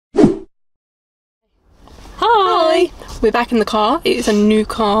we're back in the car. It is a new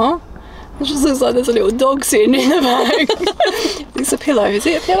car. It just looks like there's a little dog sitting in the back. It's a pillow. Is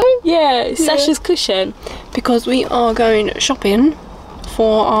it a pillow? Yeah, it's Sasha's cushion. Because we are going shopping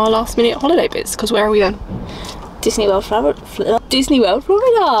for our last minute holiday bits. Because where are we going? Disney World, Florida. Disney World,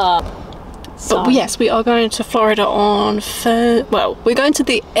 Florida. So. But yes, we are going to Florida on well, we're going to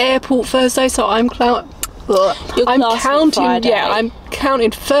the airport Thursday, so I'm counting. Yeah, I'm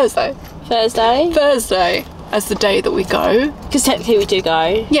counting Thursday as the day that we go. Because technically we do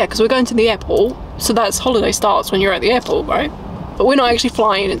go. Yeah, because we're going to the airport, so that's holiday starts when you're at the airport, right? But we're not actually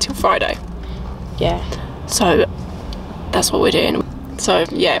flying until Friday. Yeah. So that's what we're doing. So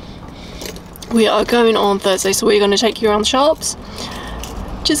yeah, we are going on Thursday, so we're going to take you around the shops,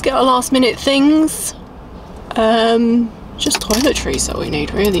 just get our last minute things, just toiletries that we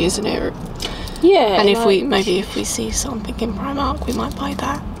need, really, isn't it? Yeah. And if we see something in Primark, we might buy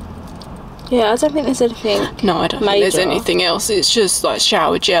that. Yeah, I don't think there's anything. No, I don't think there's anything else. It's just like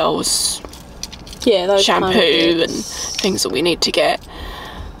shower gels, those shampoo, and things that we need to get.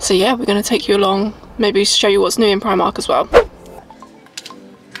 So yeah, we're going to take you along, maybe show you what's new in Primark as well.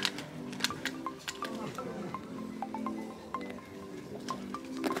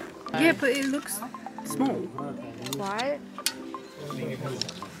 Yeah, but it looks small. Right?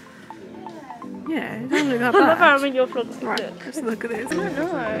 Yeah, it doesn't look that bad. I love how your vlogs right, let's look at this. I don't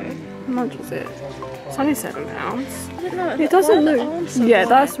know. How much is it? It's only £7. I don't know. It doesn't look... Yeah,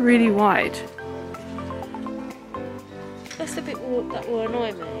 that's really wide. That's the bit that will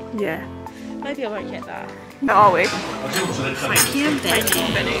annoy me. Yeah. Maybe I won't get that. Where are we? Frankie and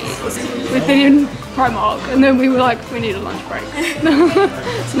Benny's. We've been in Primark and then we were like, we need a lunch break.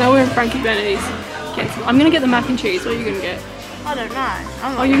 So now we're in Frankie Benny's. I'm going to get the mac and cheese. What are you going to get? I don't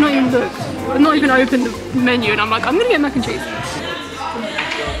know. Oh, you've not even looked. I've not even opened the menu and I'm like, I'm going to get mac and cheese.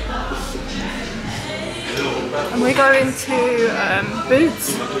 And we're going to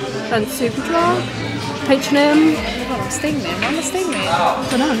Boots and Superdrug, H&M. Oh God, I'm steaming. Why am I steaming? I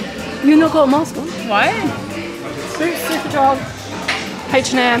don't know. You've not got a mask on. Why? Boots, Superdrug,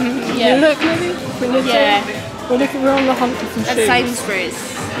 H&M. Yeah. You look maybe? Yeah. We're on the hunt for some shoes. Sainsbury's.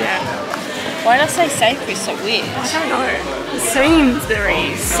 Yeah. Why did I say Sainsbury's so weird? I don't know.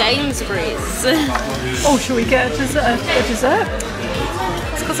 Sainsbury's. Sainsbury's. Oh, shall we get a dessert?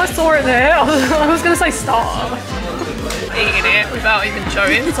 It's because I saw it there. I was going to say Star. Eating it without even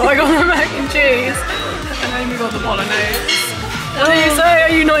showing. So I got the mac and cheese. And then we got the bolognese. And then you say,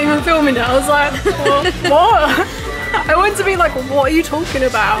 are you not even filming it? I was like, well, what? I went to be like, what are you talking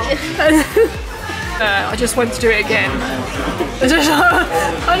about? I just went to do it again.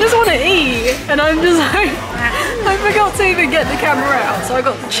 I just want to eat, and I'm just like, I forgot to even get the camera out. So I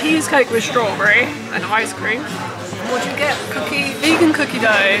got the cheesecake with strawberry and ice cream. What'd you get? Vegan cookie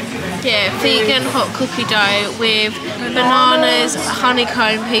dough. Yeah, vegan hot cookie dough with bananas,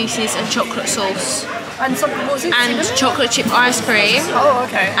 honeycomb pieces, and chocolate sauce. And some, what was it? And cinnamon? Chocolate chip ice cream. Oh,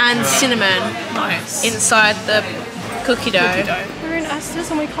 okay. And cinnamon. Nice. Inside the cookie dough. We're in Asda's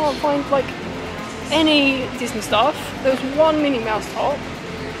and we can't find like any Disney stuff. There was one Minnie Mouse top,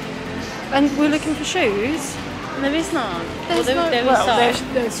 and we're looking for shoes. There is none. There's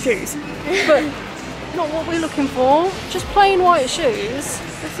shoes, but not what we're looking for. Just plain white shoes.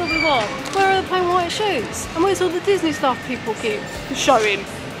 That's all we want. Where are the plain white shoes? And where's all the Disney stuff people keep showing?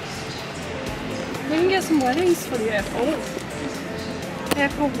 We can get some wellies for the airport.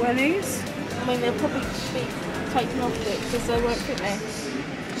 Airport wellies. I mean, they'll probably be taken off it because they won't fit me.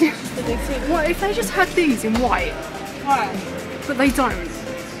 What if they just had these in white? Why? But they don't.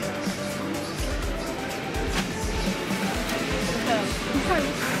 Okay.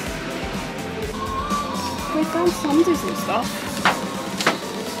 We found some Disney stuff,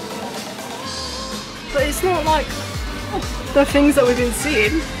 but it's not like the things that we've been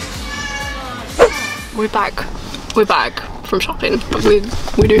seeing. We're back from shopping, but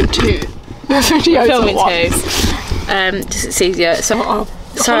we're doing two videos filming at once. Just it's easier. So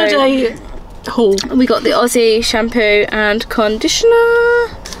holiday haul. We got the Aussie shampoo and conditioner,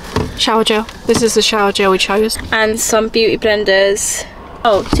 shower gel. This is the shower gel we chose, and some beauty blenders.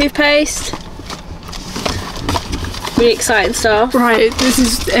 Oh, toothpaste. Really exciting stuff. Right, this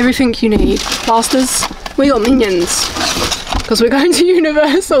is everything you need. Plasters. We got Minions because we're going to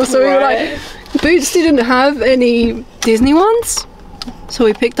Universal, so we were like, Boots didn't have any Disney ones, so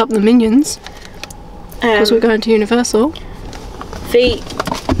we picked up the Minions because we're going to Universal. Feet.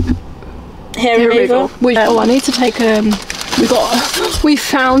 Hair removal. Which, I need to take we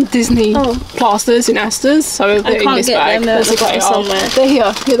found Disney plasters in Asda's, so they're in this bag. Somewhere. They're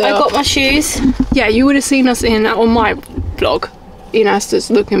here. Here they are. I got my shoes. Yeah, you would have seen us on my vlog. in Asda's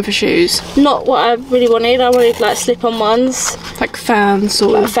looking for shoes. Not what I really wanted. I wanted like slip-on ones. Like fans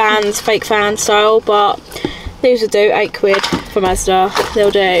or... Like fans, fake fan style, but these will do. £8 from Asda.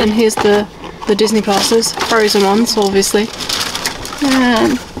 They'll do. And here's the Disney passes. Frozen ones, obviously.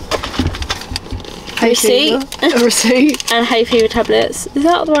 Receipt. A receipt. And hay fever tablets. Is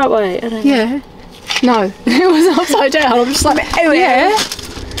that the right way? I don't know. Yeah. No. It was upside down. I'm just like, oh yeah.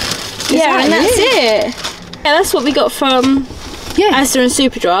 Yeah, and that's it. Yeah, that's what we got from Asda and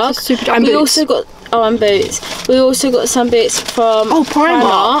Superdrug. And we Boots. also got and Boots. We also got some bits from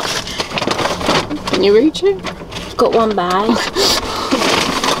Primark. Can you reach it? Got one bag.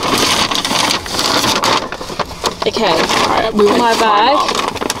 Okay, right, we went my bag.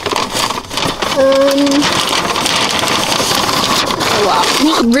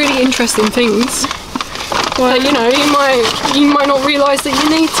 Wow, really interesting things. Well, you know, you might not realise that you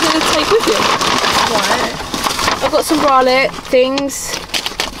need to take with you. Right. I've got some bralette things.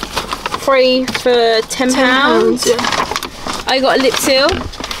 Free for £10. Yeah. I got a lip seal.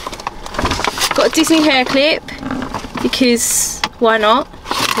 Got a Disney hair clip because why not?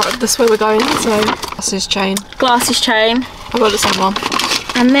 Right, that's where we're going. So glasses chain. Glasses chain. I got the same one.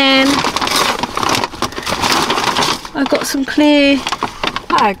 And then I got some clear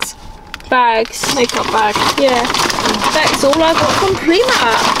Bags. Makeup bag. Yeah. That's all I got from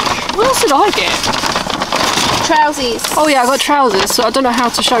Primark. What else did I get? Trousers. Oh yeah, I got trousers, so I don't know how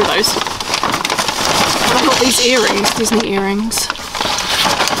to show those. And I got these earrings, Disney earrings.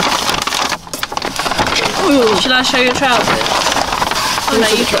 Ooh. Should I show you trousers? Oh no,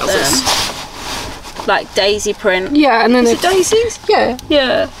 you got them. Like daisy print. Yeah, and then Is it daisies? Yeah.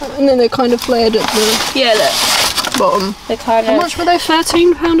 Yeah. And then they're kind of flared at the look. bottom. They're kind How of. much were they?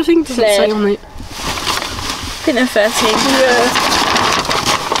 £13, I think. Does it say on it? I think they're 13. Yeah.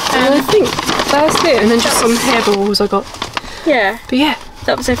 And I think that's it. And then just some hairballs I got. Yeah. But yeah,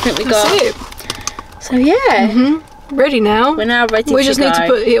 That was everything we got. that's it. So yeah. Ready now. We're now ready We to just go. need to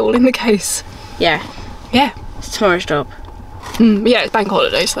put it all in the case. Yeah. Yeah. It's tomorrow's job. Yeah, it's bank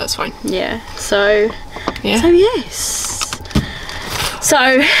holiday, so that's fine. Yeah. So yes. So,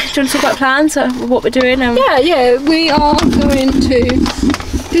 do you want to talk about plans of what we're doing? Yeah, we are going to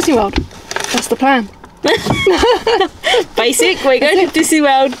Disney World. That's the plan. Basic. We're going to Disney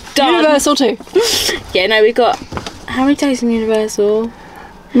World. Done. Universal too. Yeah. No, we got how many days in Universal?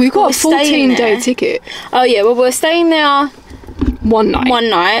 We've got a We're staying 14-day there. ticket. Oh yeah. Well, we're staying there One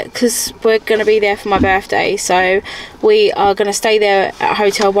night. because we're going to be there for my birthday. So we are going to stay there at a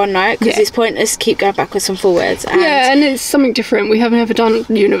hotel one night because it's pointless to keep going backwards and forwards. And And it's something different. We haven't ever done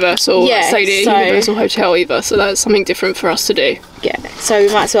Universal. Yeah, Stayed at Universal Hotel either, so that's something different for us to do. Yeah, so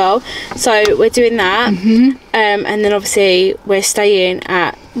we might as well. So we're doing that, and then obviously we're staying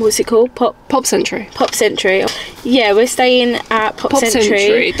at what's it called? Pop Century. Pop Century. Yeah, we're staying at Pop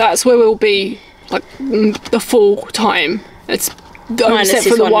Century. That's where we'll be like the full time. It's Minus except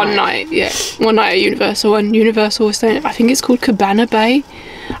this for the one one night. night. Yeah, one night at Universal, and Universal we're staying. I think it's called Cabana Bay.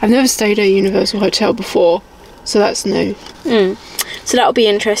 I've never stayed at a Universal hotel before, so that's new. So that'll be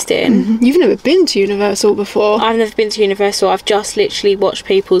interesting. You've never been to Universal before, I've never been to Universal. I've just literally watched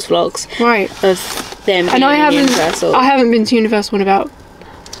people's vlogs right? of them And being I in Universal. haven't been to Universal in about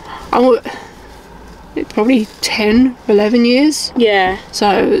probably 10, 11 years. Yeah,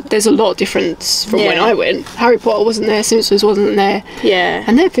 So there's a lot of difference from when Yeah. I went. Harry Potter wasn't there, Simpsons wasn't there, yeah,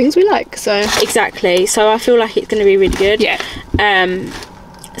 and they're things we like. So exactly. So I feel like it's going to be really good. yeah,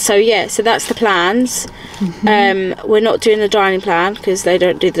 So yeah, so that's the plans. We're not doing the dining plan because they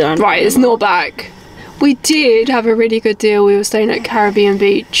don't do the dining plan. right. It's not back. We did have a really good deal. We were staying at Caribbean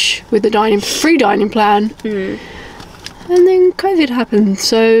Beach with the free dining plan, and then COVID happened.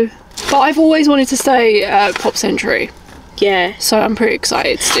 So, but I've always wanted to stay at Pop Century, Yeah. so I'm pretty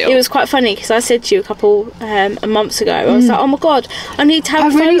excited still. It was quite funny because I said to you a couple months ago, I was like, oh my god, I need to have I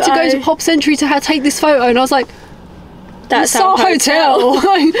a photo. really need to go to Pop Century to take this photo, and I was like, That's it's our our hotel.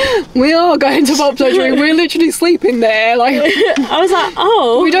 Like, we are going to Pop Century. We're literally sleeping there. Like, I was like,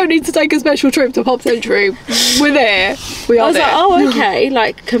 oh. we don't need to take a special trip to Pop Century. We're there. We I are was there. like, oh, okay.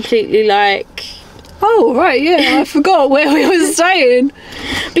 Like, completely like. Oh, right, yeah. I forgot where we were staying.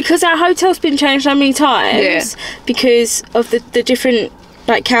 Because our hotel's been changed so many times. Yeah. Because of the different,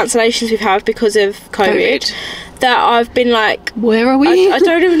 like, cancellations we've had because of COVID. That I've been like. Where are we? I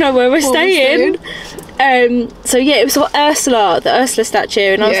don't even know where we're What staying. So yeah, it was the Ursula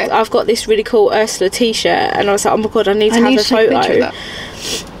statue, and I've got this really cool Ursula t-shirt, and I was like, oh my god, I need to have a photo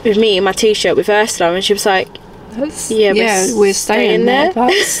with me in my t-shirt with Ursula, and she was like, we're staying there.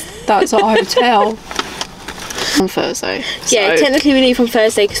 That's our hotel. on Thursday. Yeah, so technically we leave on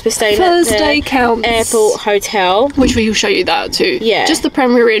Thursday because we're staying at the airport hotel. Which we will show you that too. Yeah. Just the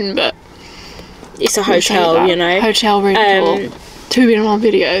Premier Inn, but it's a hotel, you know. Hotel room tour. 2 in 1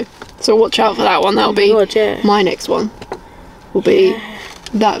 video. So watch out for that one. That'll be my next one. Will be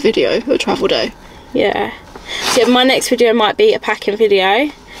that video, a travel day. Yeah. So my next video might be a packing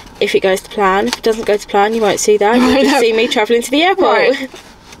video. If it goes to plan. If it doesn't go to plan, you won't see that. You'll just see me travelling to the airport. Right.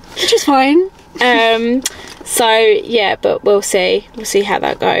 Which is fine. So yeah, but we'll see. We'll see how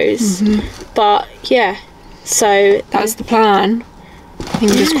that goes. But yeah, so that's the plan.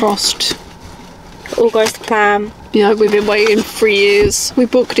 Fingers crossed. All goes to plan. You know, we've been waiting 3 years. We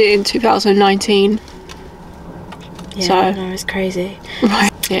booked it in 2019. Yeah, so I know, it's crazy. Right.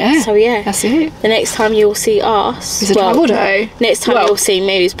 Yeah. So yeah, that's it. The next time you'll see us, it's a travel day. Next time you'll see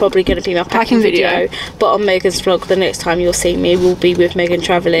me is probably going to be my packing video. But on Megan's vlog, the next time you'll see me will be with Megan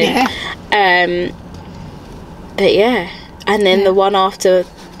travelling. Yeah. But yeah, and then the one after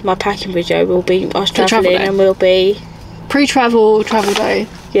my packing video will be us travelling, and we'll be pre-travel travel day.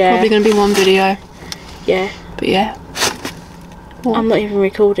 Yeah. Probably going to be 1 video. Yeah. But yeah. What? I'm not even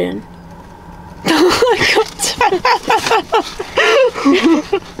recording. Oh my god.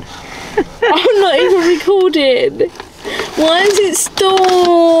 I'm not even recording. Why is it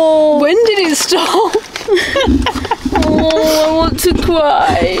stop? When did it stop? Oh, I want to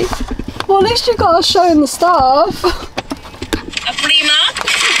cry. Well, at least you got us showing the stuff.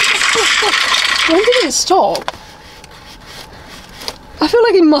 When did it stop? I feel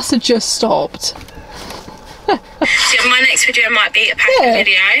like it must have just stopped. So my next video might be a packing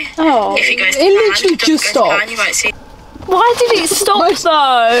video. Oh, if it goes to plan, literally just stopped. You won't see. Why did it stop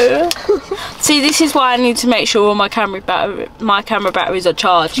though? See, this is why I need to make sure all my camera batteries are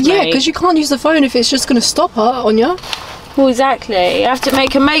charged. Yeah, because you can't use the phone if it's just going to stop on you. Well, exactly. You have to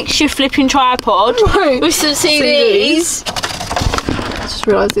make a makeshift flipping tripod with some CDs. I just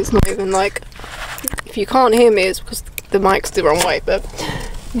realised it's not even like. If you can't hear me, it's because the mic's the wrong way. But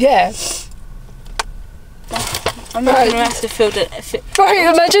yeah. I'm not going to have to film it.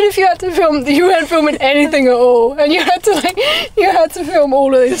 Right, imagine if you had to film, you weren't filming anything at all, and you had to film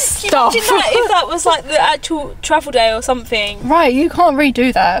all of this stuff. Imagine that if that was like the actual travel day or something. Right, you can't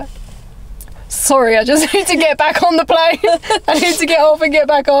redo that. Sorry, I just need to get back on the plane. I need to get off and get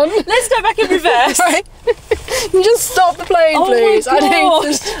back on. Let's go back in reverse. Right. Just stop the plane, please.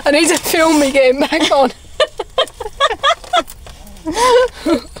 I need to film me getting back on.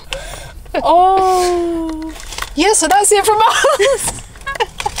 Oh. Yeah, so that's it from us.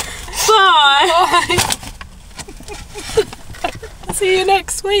 Bye. Bye. See you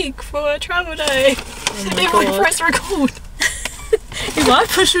next week for a travel day. If I press record. If I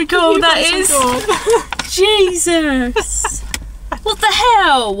push record, that is. Jesus. What the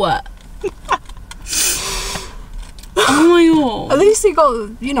hell? Oh my god. At least you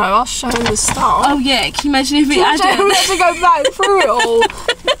got, you know, us showing the stuff. Oh yeah, can you imagine if we had to go back through it all?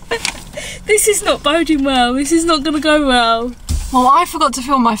 This is not boding well. This is not going to go well. Well, I forgot to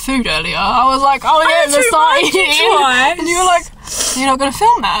film my food earlier. I was like, oh yeah, let's start eating. And you were like, you're not going to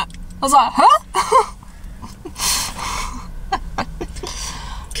film that? I was like, huh?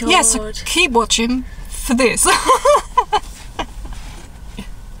 Yeah, so keep watching for this. Oh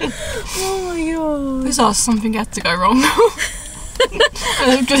my god. This was something had to go wrong.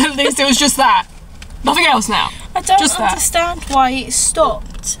 At least it was just that. Nothing else now. I don't understand why it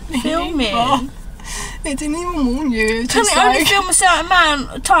stopped filming. It didn't even warn you. Can it only film a certain amount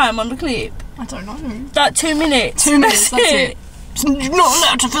of time on the clip? I don't know. Like 2 minutes. 2 minutes, that's it. You're not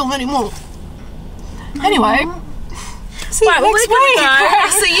allowed to film anymore. Anyway. See you next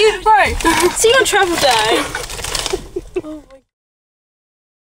week. See you on travel day.